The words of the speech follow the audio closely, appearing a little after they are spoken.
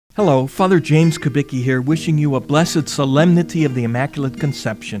Hello, Father James Kubicki here, wishing you a blessed solemnity of the Immaculate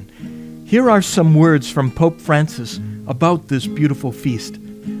Conception. Here are some words from Pope Francis about this beautiful feast.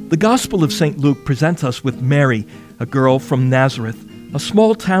 The Gospel of St. Luke presents us with Mary, a girl from Nazareth, a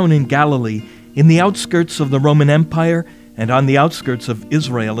small town in Galilee, in the outskirts of the Roman Empire and on the outskirts of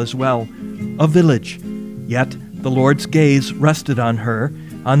Israel as well, a village. Yet the Lord's gaze rested on her,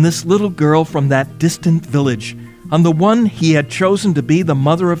 on this little girl from that distant village, on the one he had chosen to be the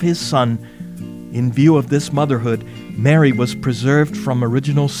mother of his Son. In view of this motherhood, Mary was preserved from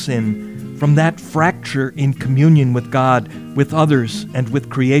original sin, from that fracture in communion with God, with others, and with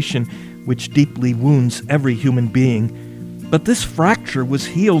creation, which deeply wounds every human being. But this fracture was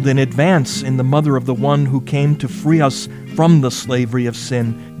healed in advance in the mother of the one who came to free us from the slavery of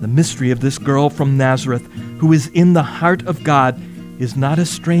sin. The mystery of this girl from Nazareth, who is in the heart of God, is not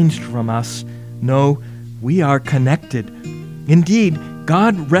estranged from us. No, we are connected. Indeed,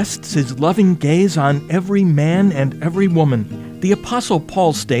 God rests his loving gaze on every man and every woman. The Apostle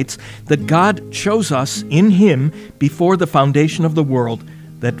Paul states that God chose us in him before the foundation of the world,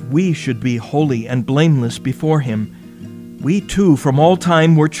 that we should be holy and blameless before him. We too, from all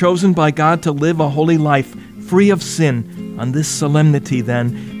time, were chosen by God to live a holy life, free of sin. On this solemnity,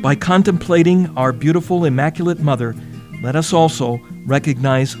 then, by contemplating our beautiful Immaculate Mother, let us also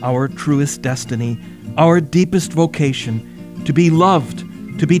recognize our truest destiny, our deepest vocation, to be loved,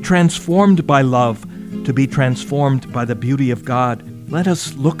 to be transformed by love, to be transformed by the beauty of God. Let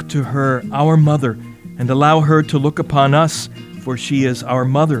us look to her, our mother, and allow her to look upon us, for she is our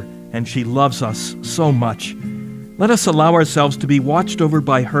mother, and she loves us so much. Let us allow ourselves to be watched over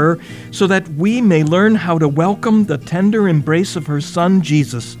by her, so that we may learn how to welcome the tender embrace of her Son,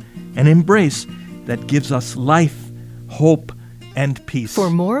 Jesus, an embrace that gives us life, hope, and peace. For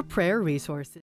more prayer resources,